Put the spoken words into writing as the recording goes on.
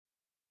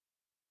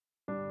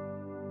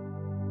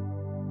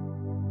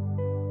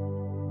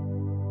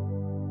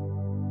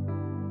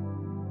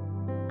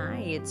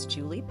it's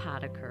Julie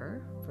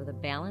Potiker for the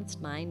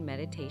Balanced Mind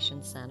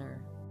Meditation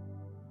Center.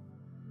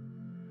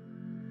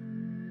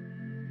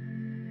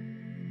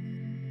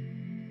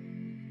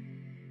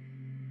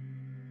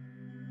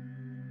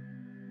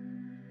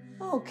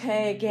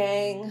 Okay,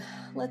 gang,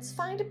 let's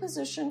find a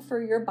position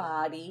for your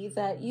body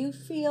that you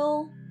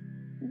feel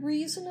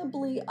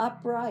reasonably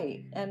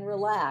upright and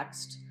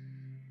relaxed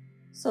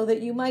so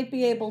that you might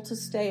be able to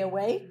stay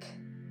awake.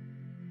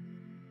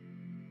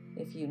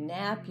 If you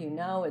nap, you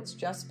know it's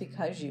just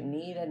because you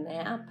need a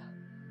nap.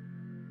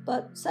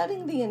 But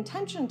setting the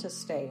intention to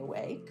stay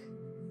awake,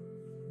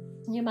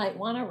 you might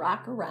want to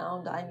rock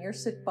around on your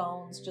sit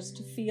bones just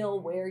to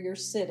feel where you're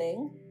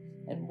sitting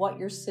and what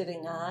you're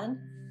sitting on.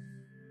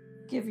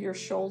 Give your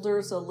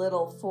shoulders a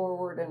little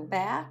forward and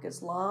back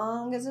as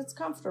long as it's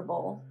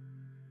comfortable.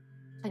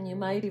 And you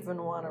might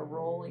even want to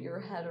roll your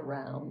head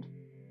around.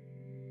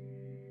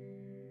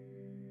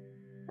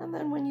 And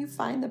then when you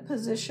find the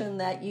position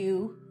that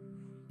you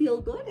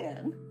feel good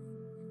in,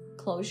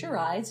 close your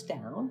eyes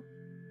down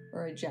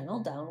or a gentle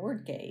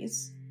downward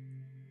gaze.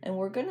 And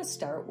we're going to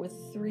start with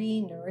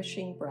 3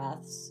 nourishing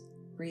breaths,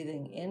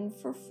 breathing in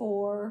for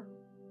 4,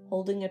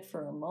 holding it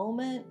for a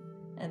moment,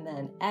 and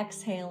then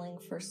exhaling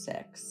for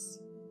 6.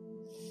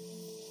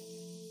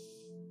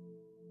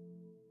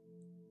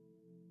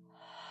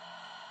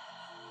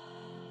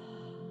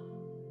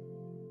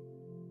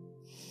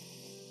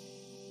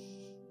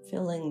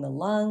 Filling the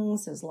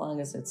lungs as long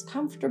as it's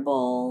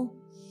comfortable.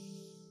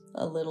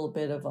 A little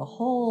bit of a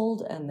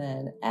hold, and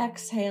then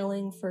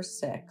exhaling for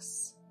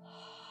 6.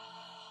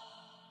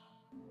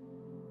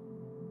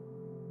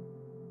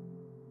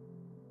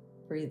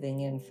 Breathing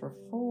in for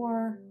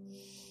 4.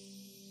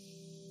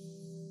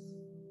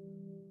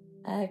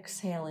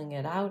 Exhaling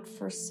it out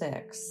for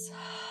 6.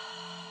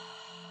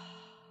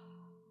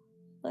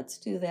 Let's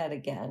do that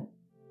again.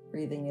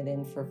 Breathing it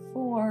in for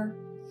 4.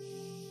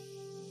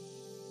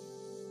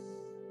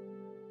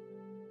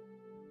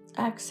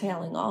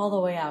 Exhaling all the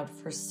way out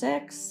for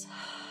 6.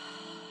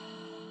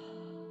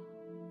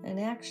 And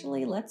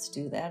actually, let's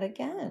do that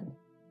again.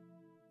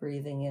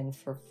 Breathing in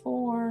for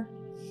 4.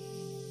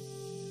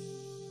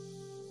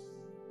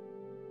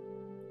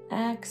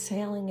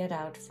 Exhaling it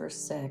out for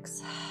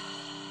 6.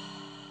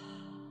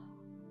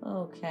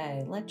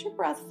 Okay, let your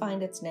breath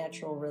find its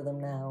natural rhythm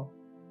now.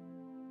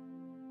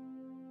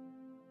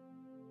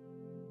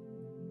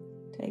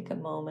 Take a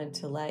moment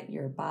to let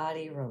your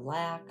body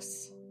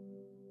relax.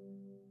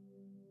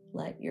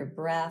 Let your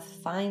breath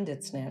find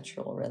its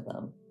natural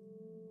rhythm.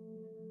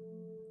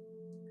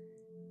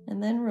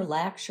 And then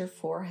relax your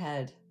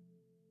forehead.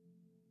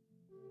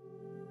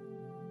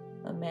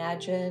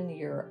 Imagine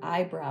your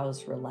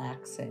eyebrows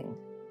relaxing.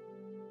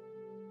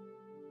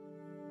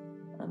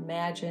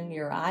 Imagine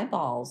your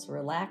eyeballs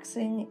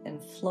relaxing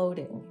and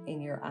floating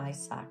in your eye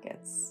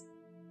sockets.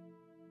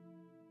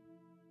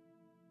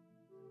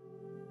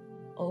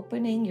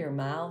 Opening your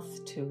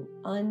mouth to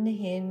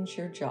unhinge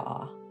your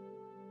jaw.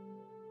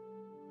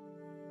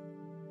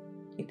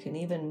 You can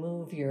even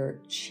move your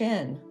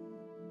chin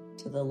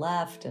to the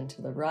left and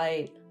to the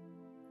right,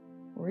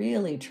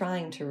 really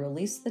trying to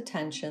release the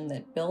tension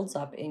that builds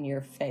up in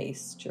your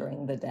face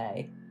during the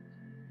day.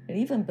 It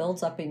even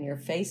builds up in your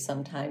face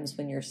sometimes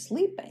when you're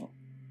sleeping.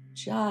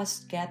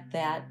 Just get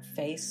that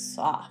face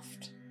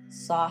soft.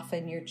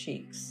 Soften your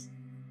cheeks.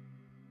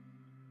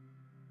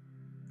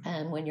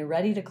 And when you're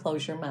ready to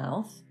close your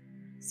mouth,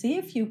 see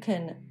if you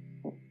can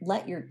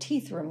let your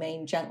teeth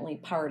remain gently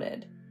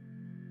parted.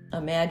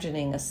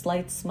 Imagining a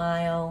slight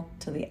smile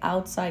to the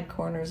outside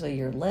corners of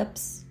your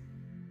lips.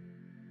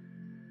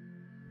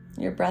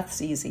 Your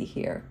breath's easy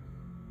here.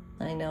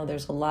 I know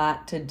there's a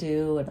lot to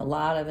do and a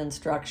lot of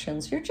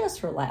instructions. You're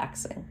just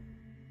relaxing.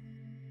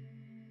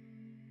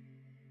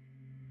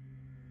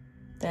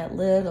 That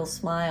little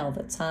smile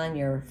that's on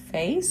your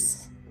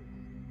face,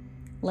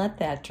 let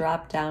that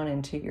drop down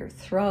into your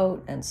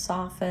throat and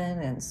soften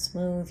and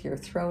smooth your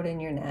throat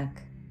and your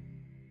neck.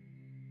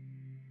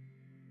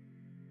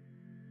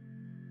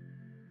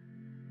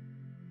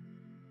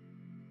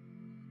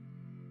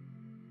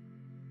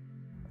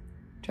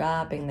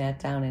 Dropping that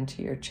down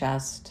into your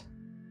chest.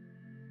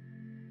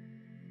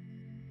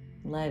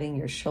 Letting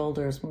your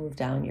shoulders move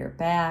down your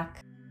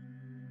back.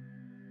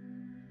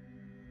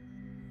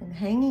 And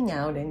hanging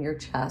out in your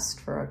chest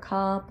for a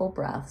couple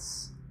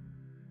breaths.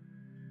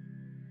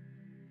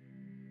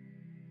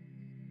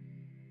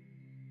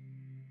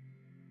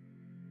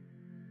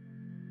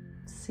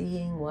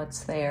 Seeing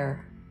what's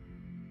there.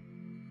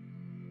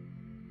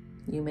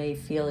 You may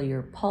feel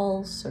your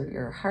pulse or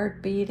your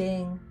heart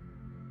beating.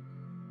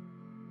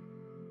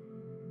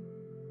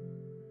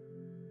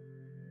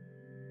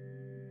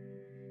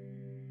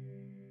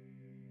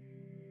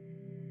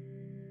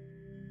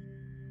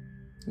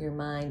 Your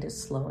mind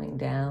is slowing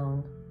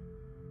down.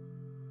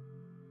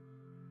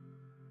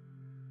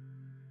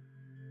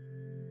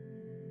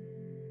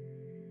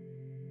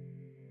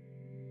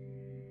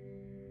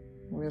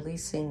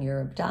 Releasing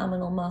your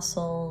abdominal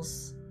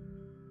muscles.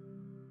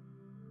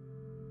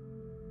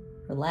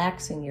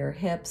 Relaxing your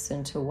hips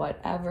into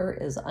whatever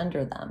is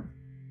under them.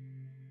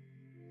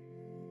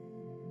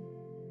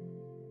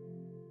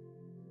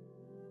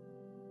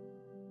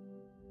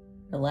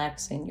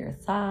 Relaxing your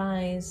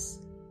thighs,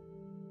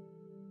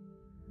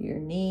 your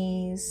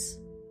knees,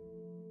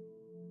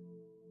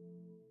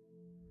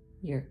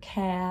 your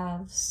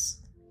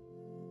calves,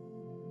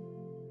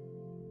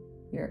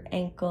 your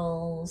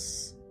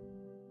ankles,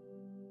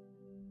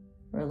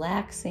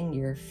 relaxing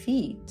your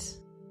feet.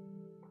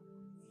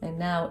 And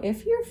now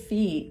if your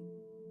feet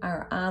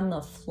are on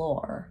the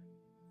floor,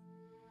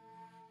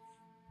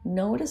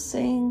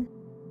 noticing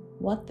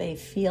what they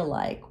feel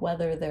like,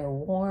 whether they're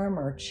warm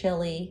or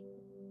chilly,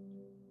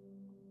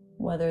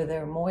 whether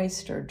they're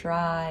moist or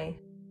dry,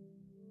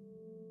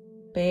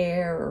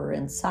 bare or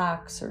in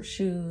socks or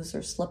shoes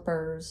or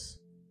slippers,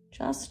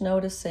 just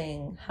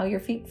noticing how your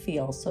feet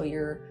feel. So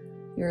your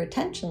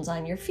attention's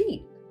on your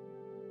feet.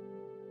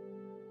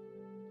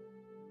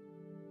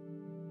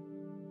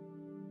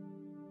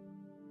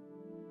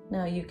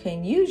 Now you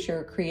can use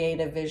your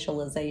creative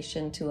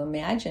visualization to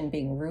imagine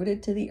being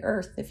rooted to the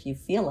earth if you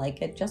feel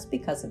like it, just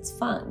because it's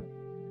fun.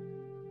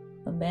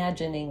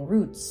 Imagining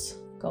roots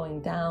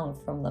going down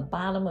from the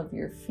bottom of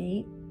your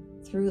feet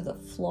through the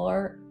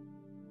floor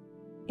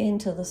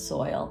into the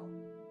soil.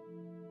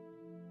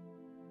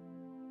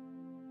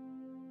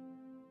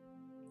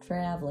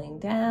 Traveling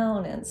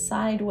down and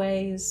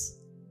sideways,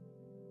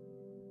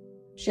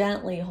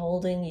 gently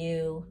holding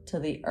you to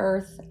the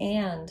earth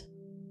and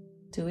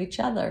to each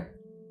other.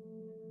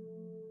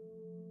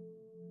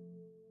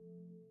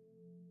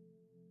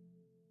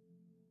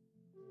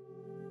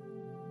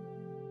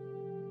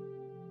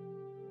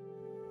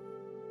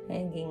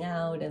 Hanging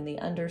out in the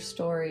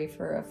understory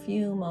for a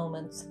few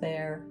moments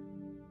there,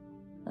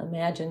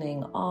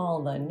 imagining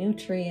all the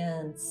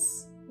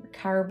nutrients, the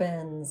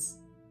carbons,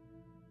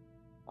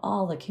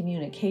 all the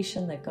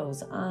communication that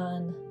goes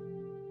on.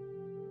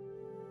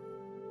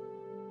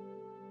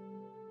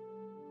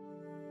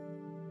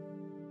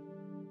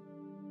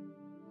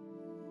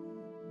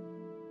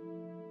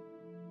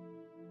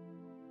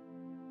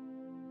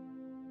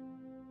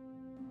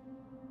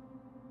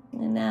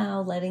 And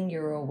now letting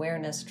your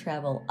awareness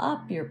travel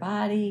up your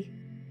body,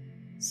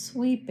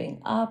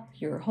 sweeping up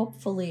your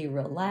hopefully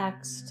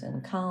relaxed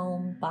and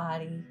calm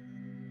body.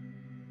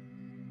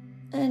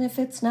 And if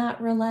it's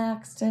not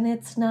relaxed and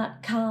it's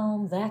not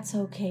calm, that's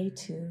okay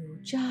too.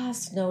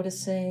 Just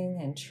noticing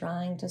and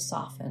trying to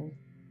soften.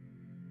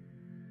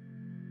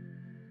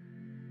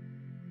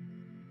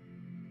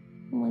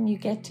 When you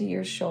get to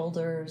your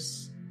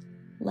shoulders,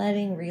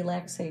 letting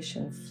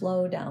relaxation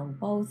flow down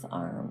both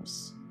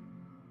arms,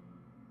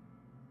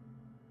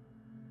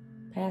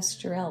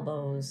 past your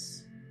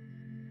elbows,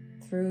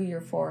 through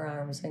your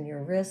forearms and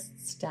your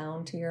wrists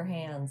down to your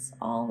hands,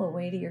 all the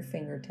way to your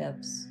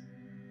fingertips.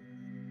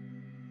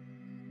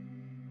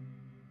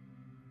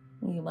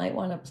 You might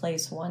want to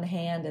place one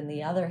hand in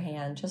the other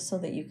hand just so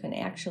that you can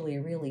actually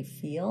really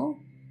feel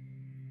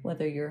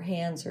whether your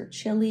hands are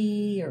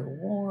chilly or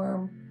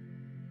warm,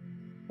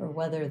 or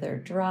whether they're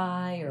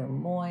dry or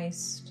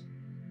moist.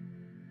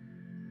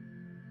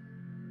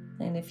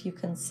 And if you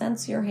can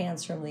sense your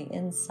hands from the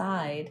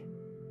inside,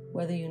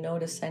 whether you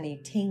notice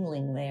any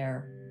tingling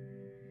there.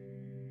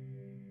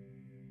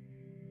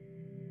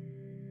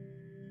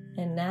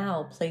 And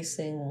now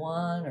placing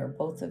one or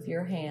both of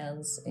your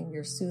hands in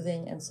your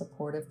soothing and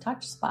supportive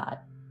touch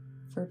spot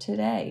for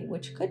today,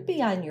 which could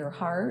be on your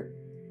heart,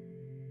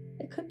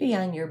 it could be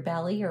on your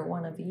belly or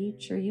one of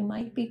each, or you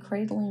might be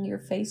cradling your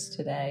face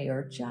today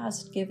or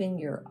just giving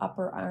your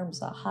upper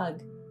arms a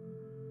hug.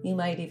 You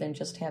might even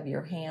just have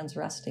your hands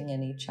resting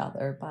in each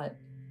other, but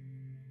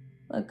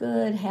a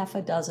good half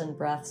a dozen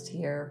breaths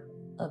here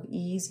of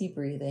easy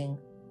breathing,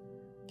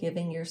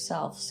 giving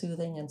yourself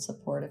soothing and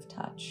supportive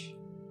touch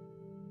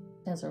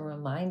as a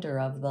reminder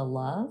of the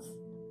love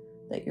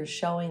that you're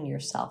showing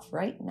yourself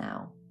right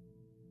now.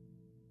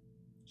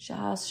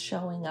 Just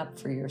showing up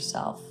for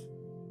yourself.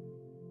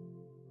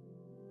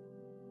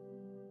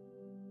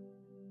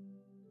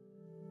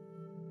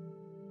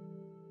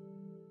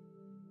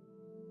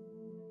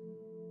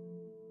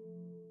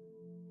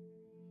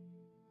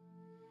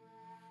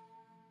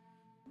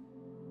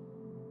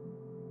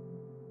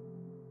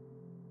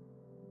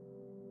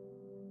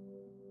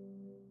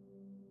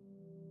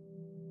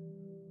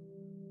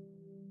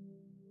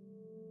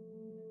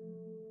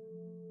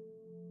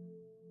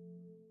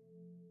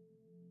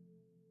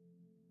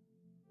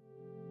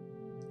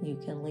 You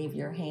can leave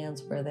your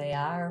hands where they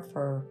are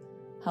for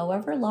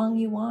however long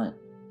you want.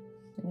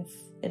 And if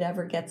it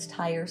ever gets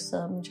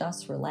tiresome,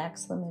 just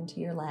relax them into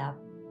your lap.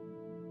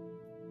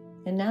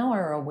 And now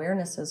our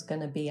awareness is going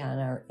to be on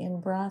our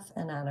in-breath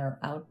and on our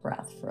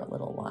out-breath for a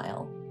little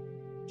while.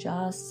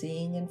 Just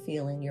seeing and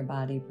feeling your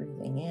body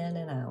breathing in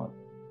and out.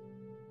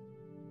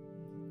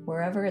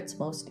 Wherever it's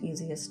most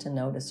easiest to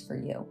notice for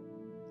you.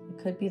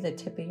 It could be the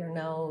tip of your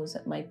nose,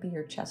 it might be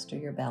your chest or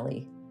your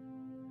belly.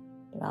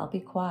 But I'll be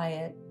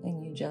quiet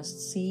and you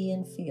just see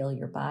and feel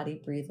your body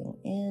breathing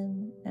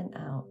in and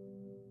out.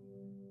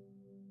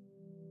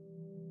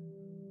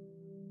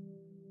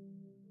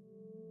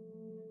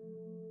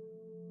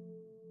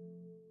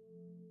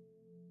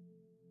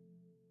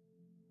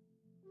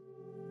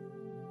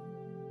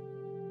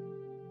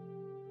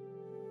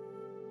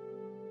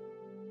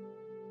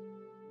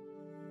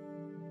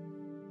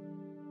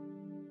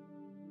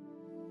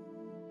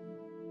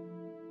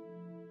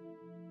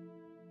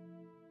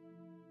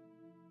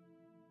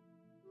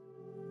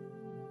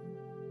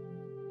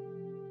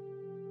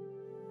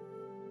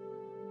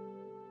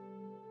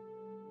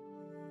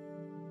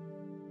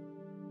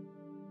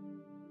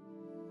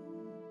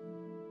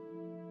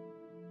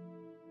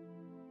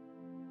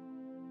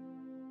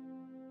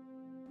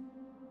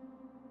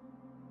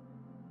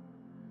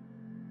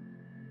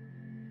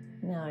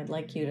 Now I'd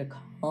like you to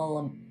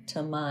call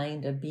to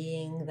mind a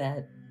being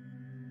that,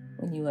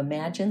 when you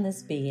imagine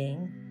this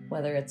being,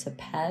 whether it's a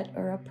pet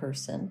or a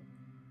person,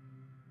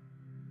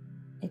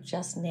 it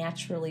just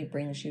naturally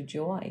brings you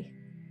joy.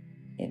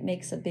 It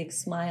makes a big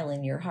smile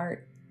in your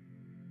heart.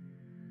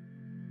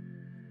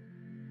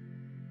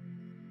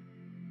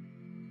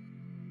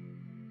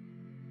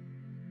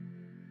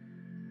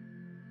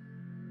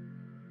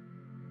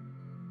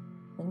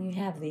 When you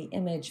have the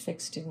image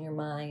fixed in your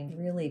mind,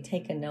 really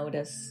take a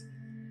notice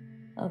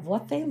of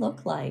what they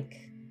look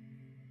like.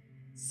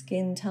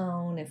 Skin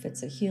tone, if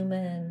it's a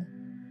human,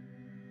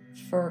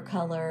 fur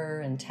color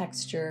and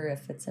texture,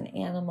 if it's an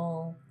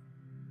animal,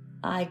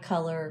 eye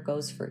color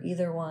goes for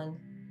either one.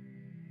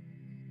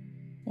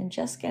 And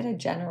just get a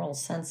general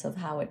sense of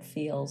how it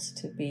feels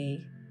to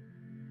be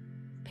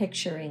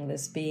picturing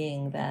this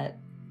being that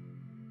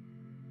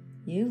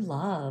you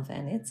love,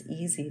 and it's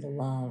easy to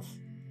love.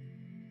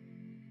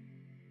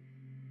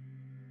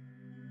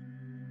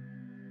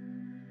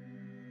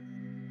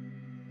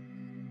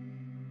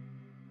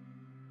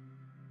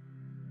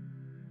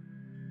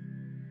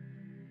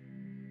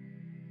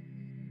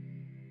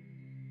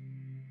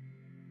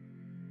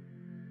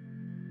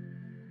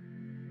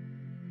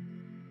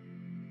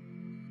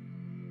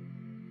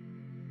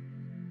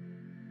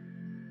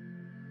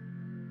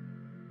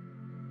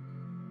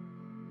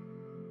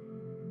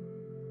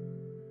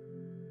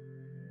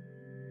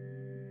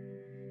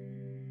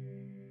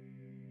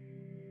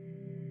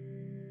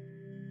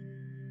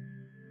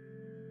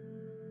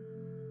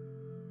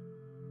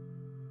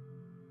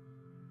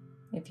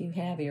 If you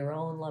have your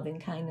own loving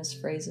kindness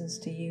phrases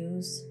to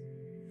use,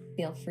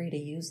 feel free to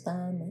use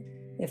them.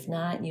 If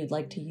not, and you'd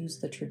like to use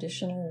the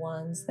traditional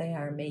ones, they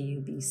are: may you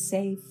be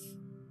safe,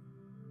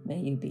 may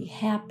you be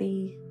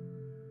happy,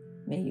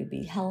 may you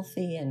be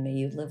healthy, and may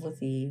you live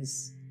with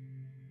ease.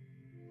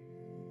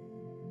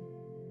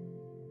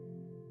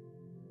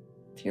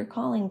 If you're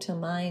calling to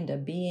mind a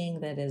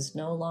being that is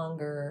no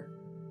longer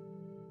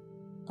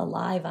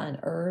alive on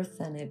earth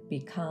and it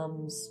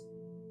becomes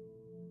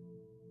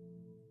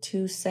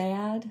too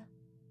sad,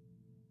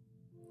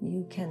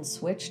 you can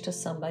switch to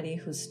somebody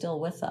who's still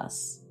with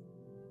us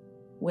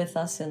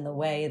in the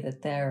way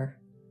that they're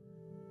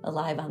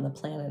alive on the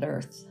planet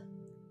Earth.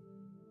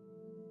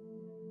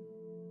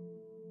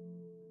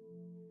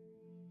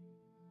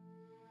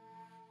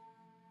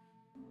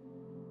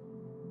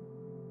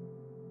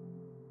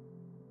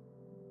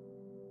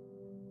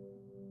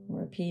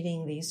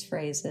 Repeating these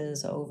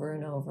phrases over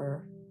and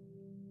over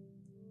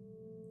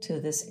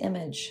to this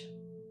image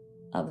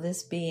of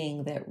this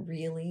being that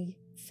really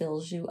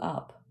fills you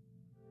up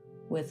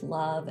with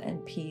love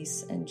and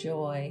peace and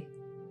joy.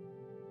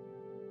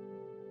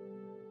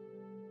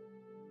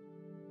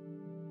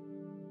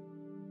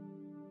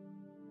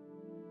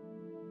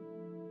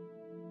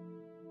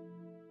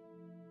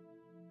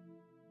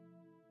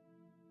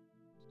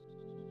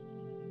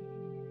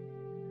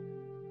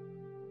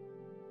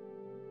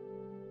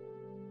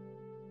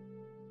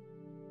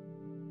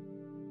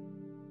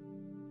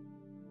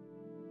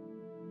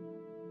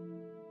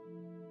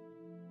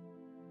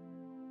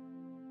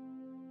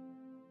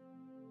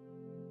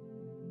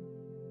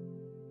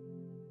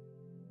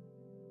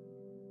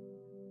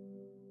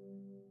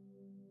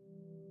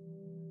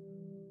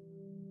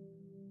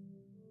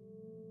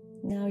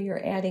 Now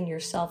you're adding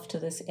yourself to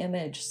this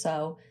image.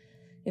 So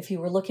if you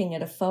were looking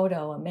at a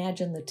photo,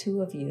 imagine the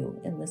two of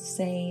you in the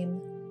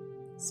same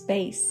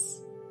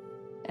space.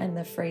 And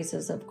the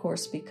phrases, of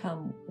course,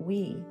 become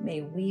we.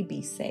 May we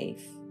be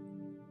safe.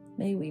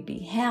 May we be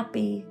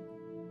happy.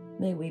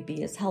 May we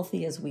be as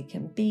healthy as we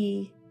can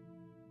be.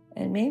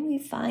 And may we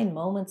find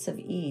moments of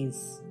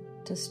ease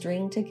to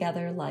string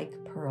together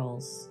like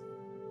pearls.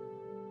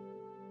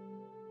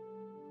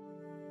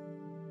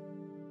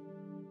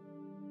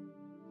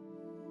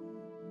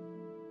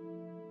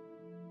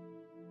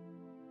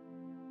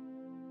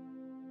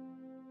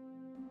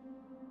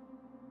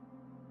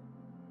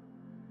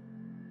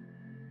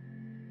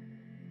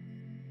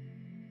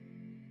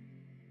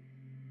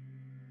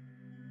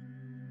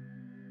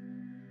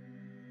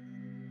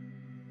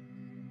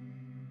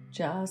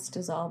 Just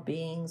as all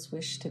beings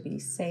wish to be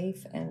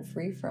safe and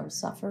free from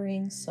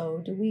suffering, so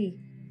do we.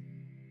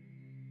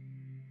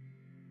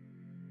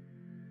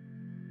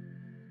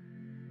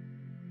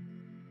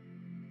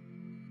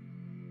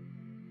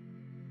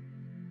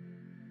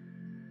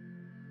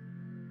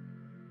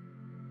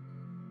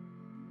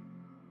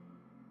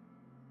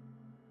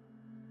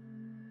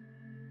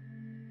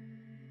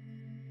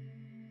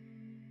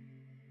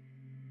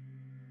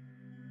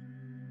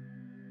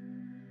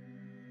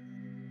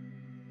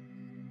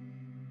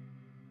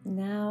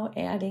 Now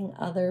adding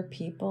other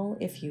people,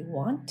 if you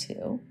want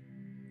to,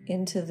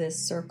 into this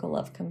circle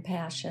of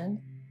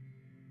compassion,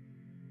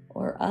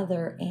 or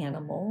other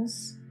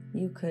animals.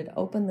 You could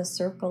open the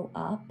circle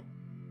up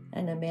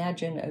and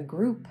imagine a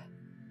group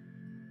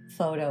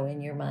photo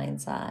in your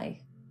mind's eye.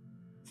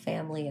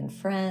 Family and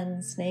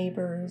friends,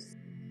 neighbors.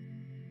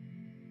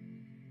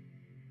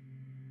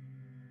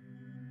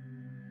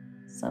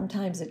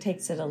 Sometimes it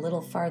takes it a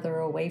little farther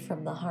away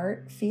from the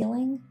heart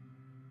feeling,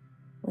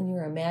 When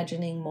you're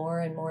imagining more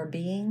and more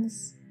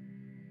beings,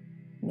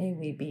 may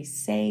we be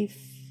safe,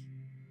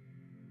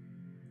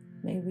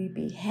 may we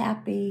be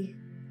happy,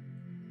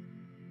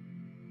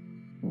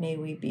 may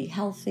we be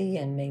healthy,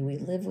 and may we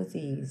live with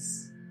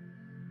ease.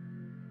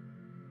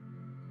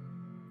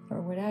 Or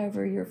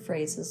whatever your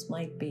phrases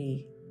might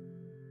be.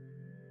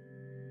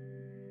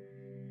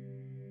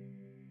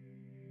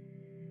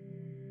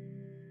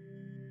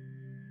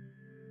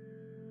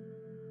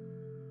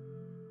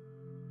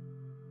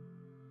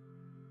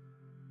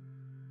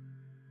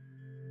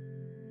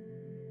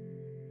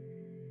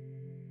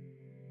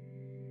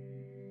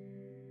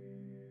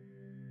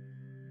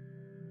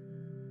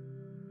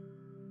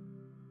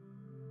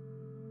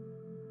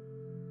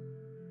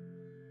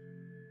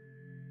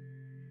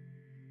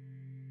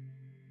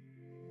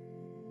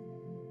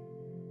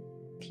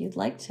 If you'd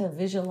like to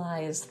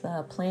visualize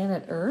the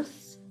planet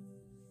Earth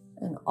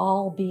and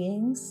all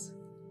beings,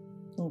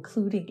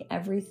 including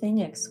everything,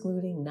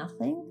 excluding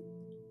nothing,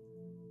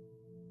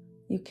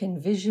 you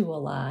can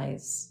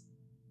visualize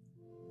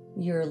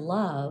your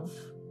love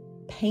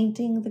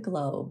painting the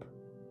globe.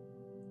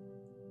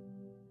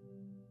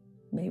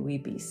 May we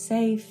be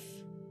safe.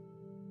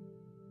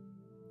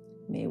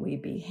 May we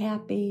be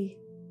happy.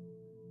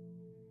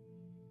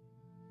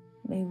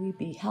 May we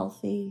be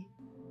healthy.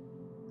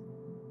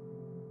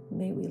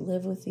 May we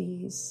live with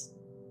ease.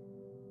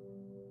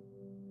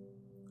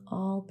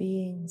 All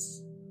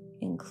beings,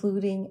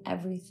 including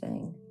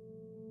everything,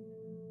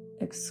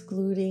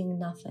 excluding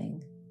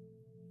nothing.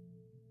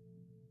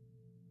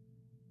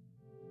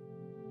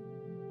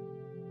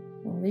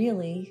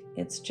 Really,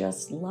 it's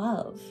just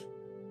love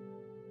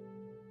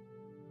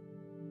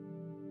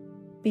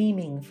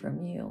beaming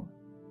from you,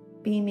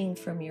 beaming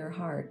from your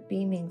heart,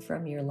 beaming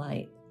from your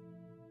light.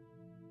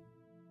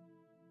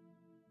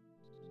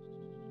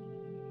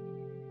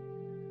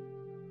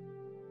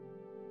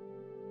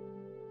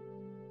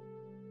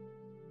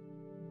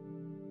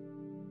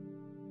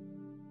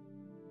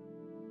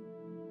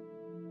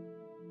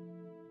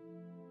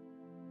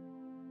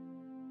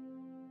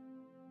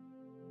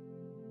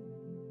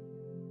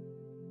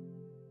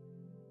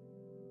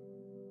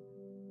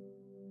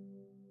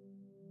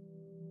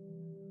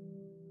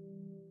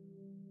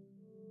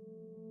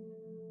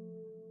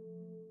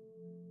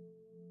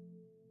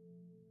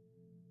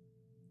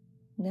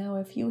 Now,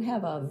 if you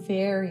have a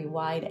very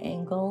wide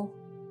angle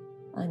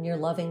on your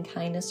loving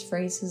kindness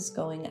phrases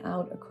going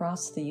out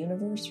across the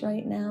universe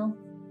right now,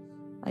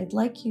 I'd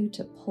like you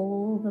to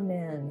pull them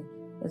in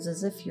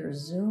as if you're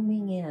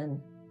zooming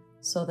in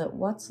so that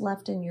what's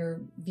left in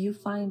your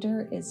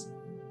viewfinder is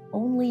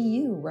only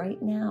you right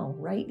now,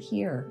 right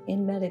here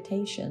in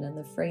meditation. And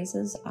the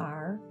phrases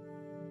are,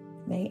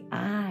 may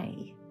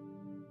I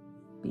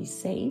be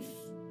safe,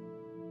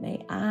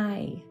 may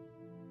I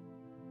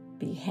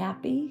be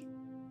happy,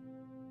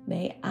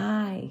 may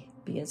I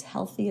be as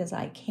healthy as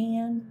I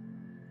can,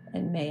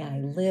 and may I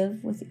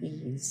live with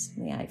ease.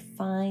 May I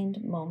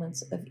find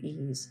moments of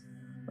ease.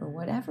 Or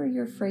whatever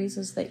your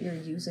phrases that you're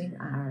using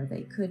are.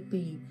 They could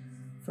be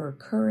for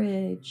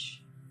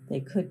courage,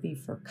 they could be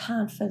for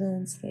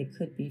confidence, they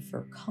could be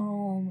for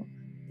calm,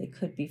 they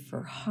could be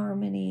for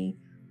harmony.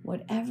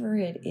 Whatever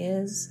it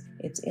is,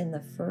 it's in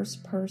the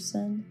first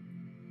person,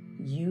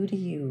 you to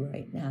you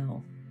right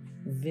now,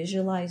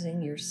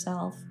 visualizing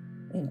yourself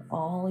in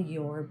all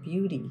your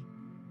beauty,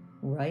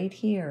 right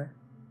here,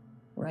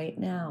 right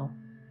now.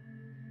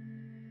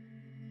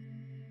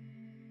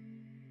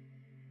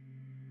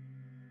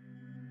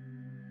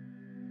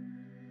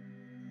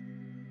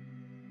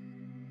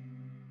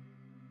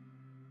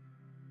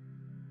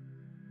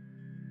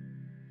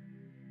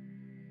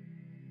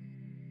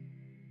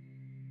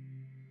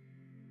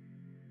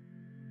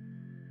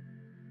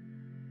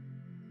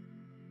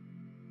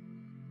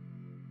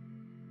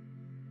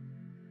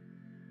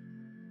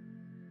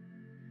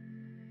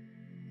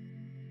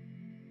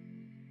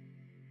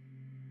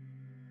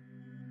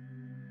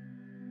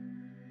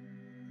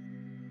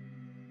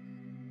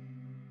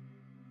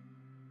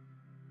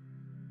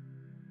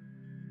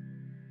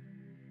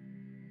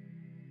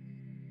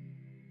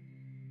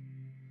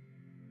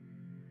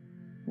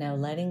 Now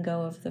letting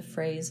go of the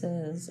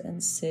phrases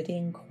and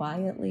sitting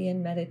quietly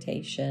in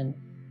meditation.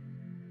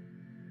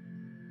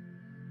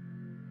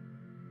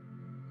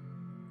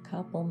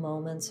 Couple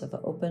moments of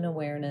open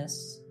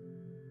awareness.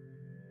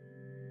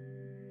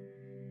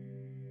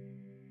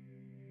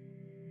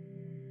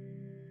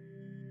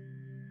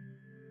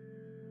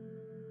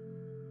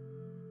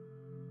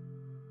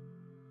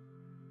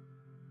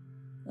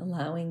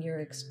 Allowing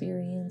your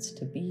experience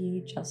to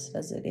be just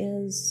as it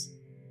is.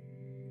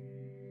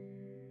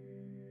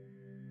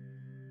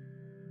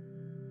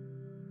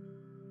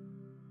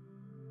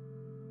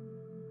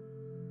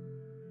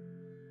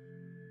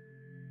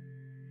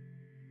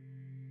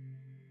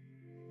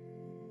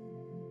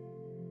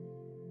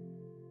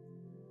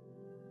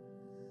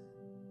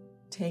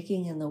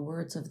 Taking in the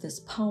words of this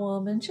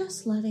poem and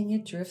just letting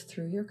it drift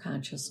through your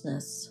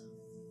consciousness.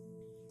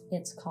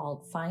 It's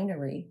called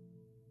Finery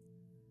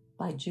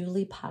by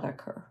Julie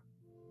Potaker.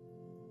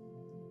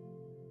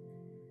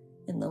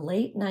 In the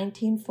late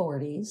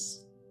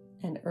 1940s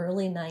and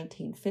early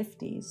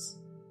 1950s,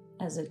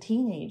 as a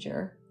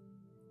teenager,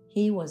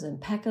 he was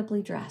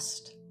impeccably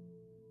dressed.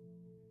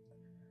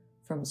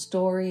 From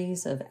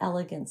stories of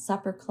elegant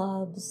supper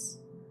clubs,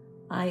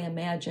 I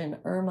imagine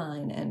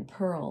ermine and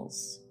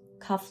pearls,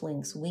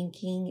 cufflinks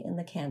winking in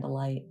the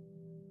candlelight.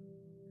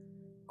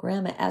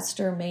 Grandma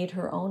Esther made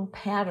her own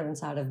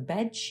patterns out of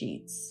bed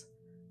sheets,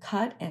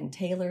 cut and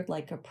tailored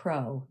like a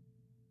pro.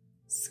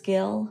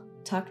 Skill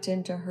tucked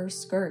into her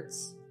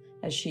skirts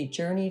as she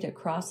journeyed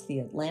across the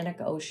Atlantic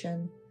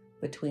Ocean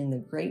between the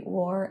Great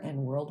War and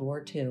World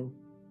War II.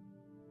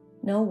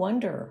 No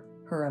wonder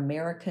her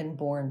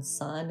American-born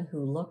son,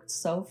 who looked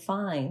so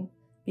fine,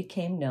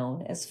 became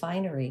known as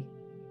Finery.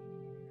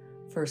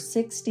 For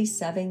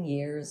 67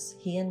 years,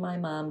 he and my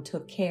mom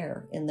took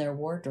care in their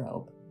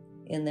wardrobe,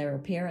 in their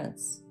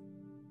appearance.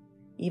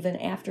 Even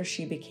after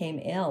she became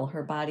ill,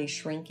 her body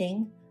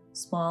shrinking,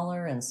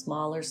 smaller and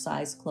smaller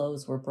size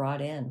clothes were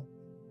brought in,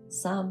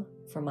 some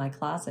from my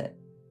closet.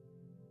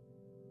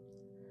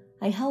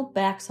 I held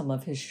back some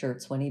of his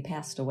shirts when he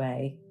passed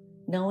away,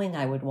 knowing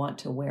I would want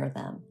to wear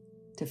them,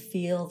 to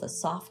feel the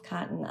soft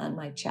cotton on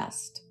my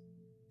chest,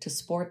 to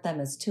sport them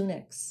as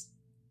tunics,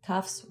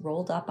 cuffs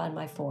rolled up on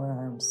my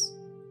forearms.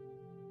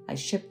 I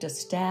shipped a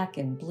stack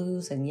in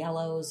blues and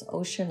yellows,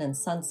 ocean and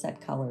sunset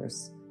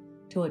colors,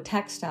 to a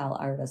textile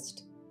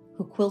artist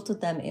who quilted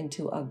them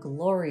into a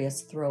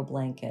glorious throw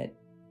blanket,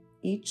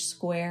 each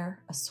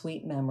square a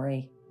sweet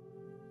memory.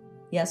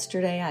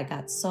 Yesterday, I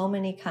got so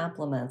many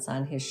compliments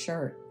on his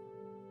shirt,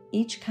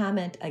 each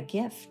comment a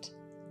gift,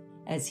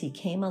 as he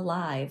came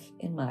alive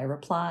in my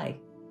reply.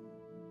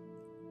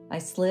 I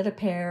slid a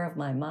pair of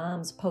my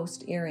mom's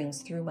post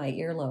earrings through my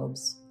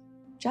earlobes,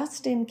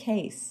 just in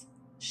case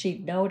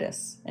she'd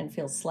notice and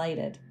feel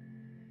slighted.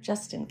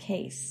 Just in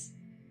case.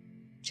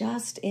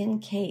 Just in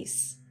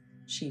case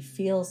she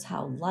feels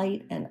how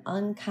light and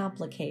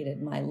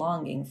uncomplicated my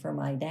longing for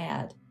my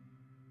dad.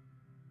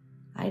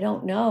 I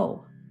don't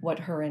know what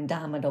her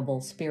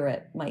indomitable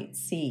spirit might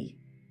see,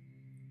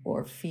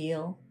 or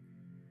feel,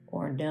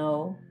 or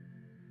know,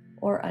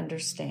 or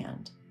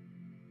understand.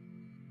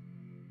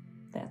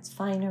 That's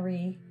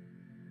Finery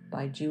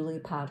by Julie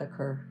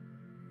Potaker.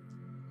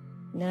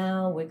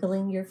 Now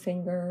wiggling your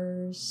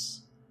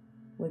fingers,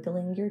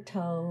 wiggling your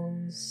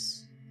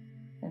toes,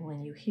 and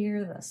when you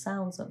hear the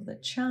sounds of the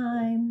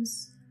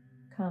chimes,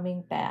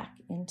 coming back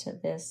into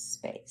this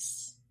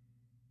space.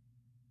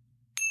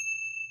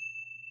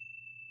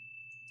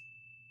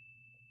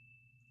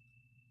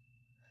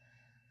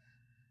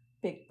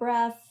 Big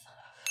breath,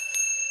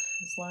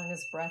 as long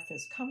as breath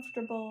is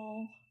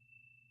comfortable.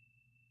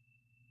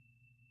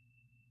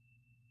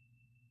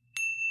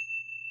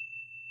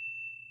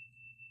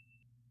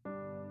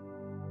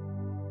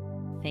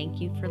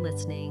 Thank you for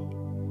listening.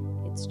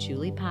 It's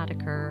Julie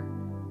Potaker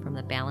from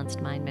the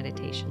Balanced Mind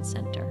Meditation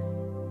Center.